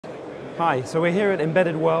Hi, so we're here at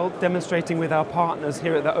Embedded World demonstrating with our partners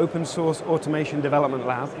here at the Open Source Automation Development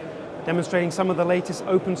Lab, demonstrating some of the latest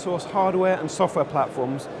open source hardware and software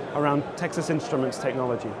platforms around Texas Instruments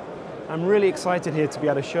technology. I'm really excited here to be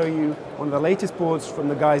able to show you one of the latest boards from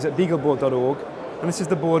the guys at Beagleboard.org, and this is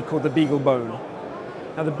the board called the BeagleBone.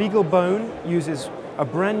 Now the BeagleBone uses a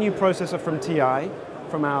brand new processor from TI,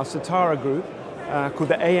 from our Satara group, called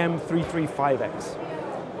the AM335X.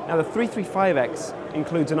 Now the 335X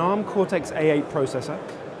includes an ARM Cortex-A8 processor,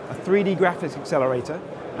 a 3D graphics accelerator,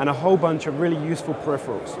 and a whole bunch of really useful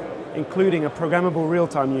peripherals, including a programmable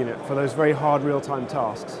real-time unit for those very hard real-time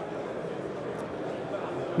tasks.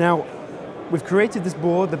 Now, we've created this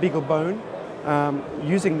board, the BeagleBone,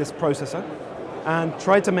 using this processor, and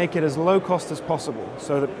tried to make it as low cost as possible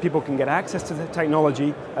so that people can get access to the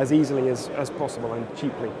technology as easily as possible and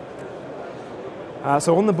cheaply.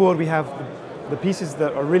 So on the board we have the pieces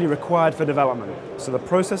that are really required for development. So the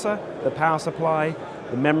processor, the power supply,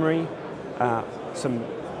 the memory, some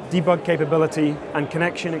debug capability, and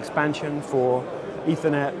connection expansion for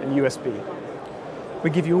Ethernet and USB.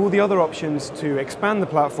 We give you all the other options to expand the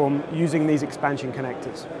platform using these expansion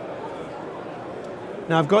connectors.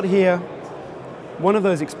 Now I've got here one of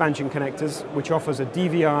those expansion connectors which offers a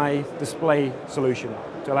DVI display solution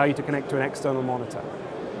to allow you to connect to an external monitor.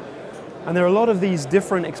 And there are a lot of these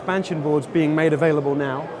different expansion boards being made available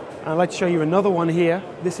now. And I'd like to show you another one here.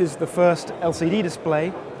 This is the first LCD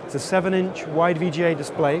display. It's a 7-inch wide VGA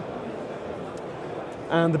display.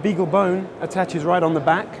 And the BeagleBone attaches right on the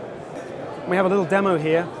back. We have a little demo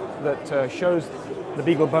here that shows the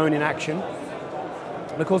BeagleBone in action.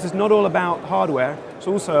 And of course, it's not all about hardware. It's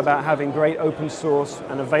also about having great open source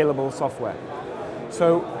and available software.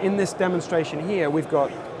 So in this demonstration here, we've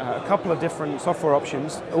got a couple of different software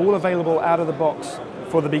options, all available out of the box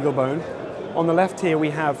for the BeagleBone. On the left here, we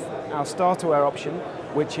have our starterware option,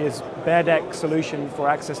 which is bare deck solution for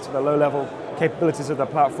access to the low-level capabilities of the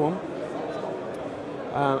platform.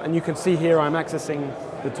 And you can see here I'm accessing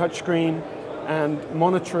the touchscreen and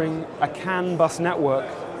monitoring a CAN bus network,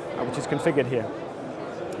 which is configured here,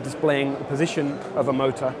 displaying the position of a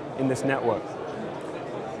motor in this network.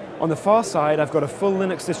 On the far side, I've got a full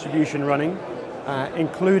Linux distribution running,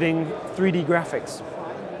 including 3D graphics.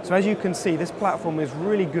 So as you can see, this platform is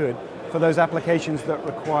really good for those applications that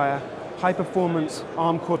require high-performance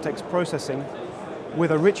ARM Cortex processing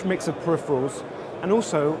with a rich mix of peripherals, and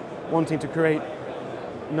also wanting to create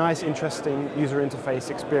nice, interesting user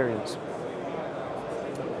interface experience.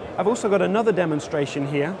 I've also got another demonstration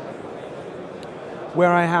here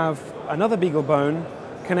where I have another BeagleBone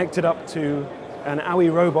connected up to an AUI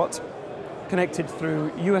robot connected through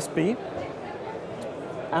USB,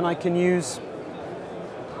 and I can use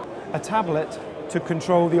a tablet to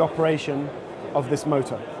control the operation of this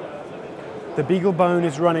motor. The BeagleBone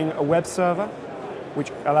is running a web server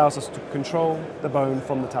which allows us to control the bone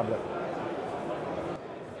from the tablet.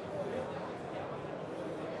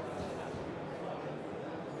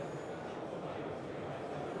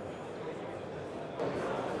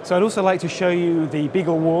 So I'd also like to show you the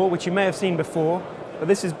Beagle Wall, which you may have seen before, but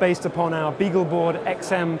this is based upon our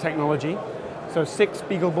Beagleboard-xM technology. So 6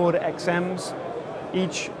 Beagleboard-xMs,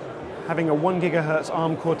 each having a 1 GHz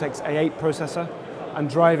ARM Cortex-A8 processor and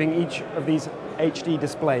driving each of these HD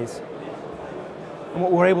displays. And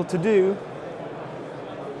what we're able to do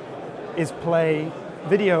is play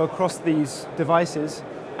video across these devices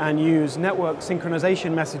and use network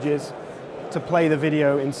synchronization messages to play the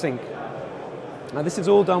video in sync. Now this is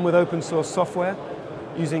all done with open source software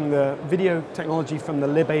using the video technology from the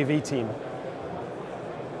Libav team.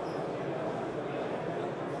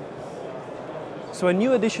 So a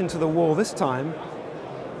new addition to the wall this time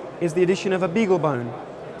is the addition of a BeagleBone.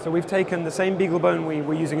 So we've taken the same BeagleBone we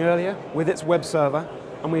were using earlier with its web server,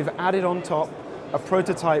 and we've added on top a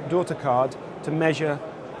prototype daughter card to measure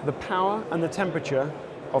the power and the temperature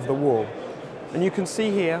of the wall. And you can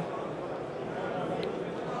see here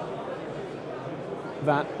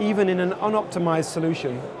that even in an unoptimized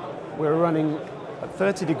solution, we're running at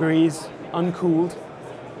 30 degrees, uncooled,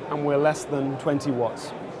 and we're less than 20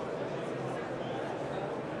 watts.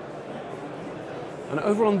 And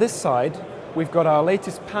over on this side, we've got our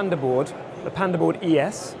latest PandaBoard, the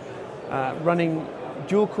PandaBoard-xM, running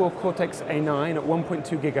dual-core Cortex-A9 at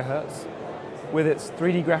 1.2 GHz with its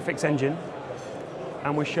 3D graphics engine,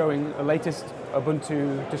 and we're showing the latest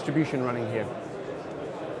Ubuntu Distribution running here.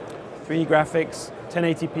 3D graphics,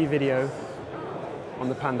 1080p video on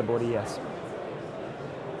the PandaBoard-xM.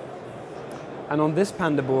 And on this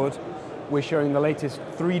PandaBoard, we're showing the latest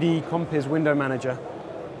 3D compiz window manager,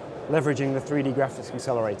 leveraging the 3D graphics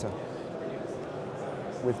accelerator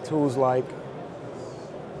with tools like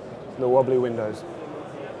the wobbly windows.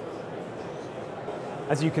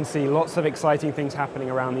 As you can see, lots of exciting things happening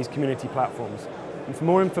around these community platforms. And for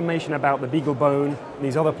more information about the BeagleBone and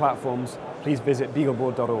these other platforms, please visit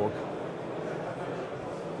beagleboard.org.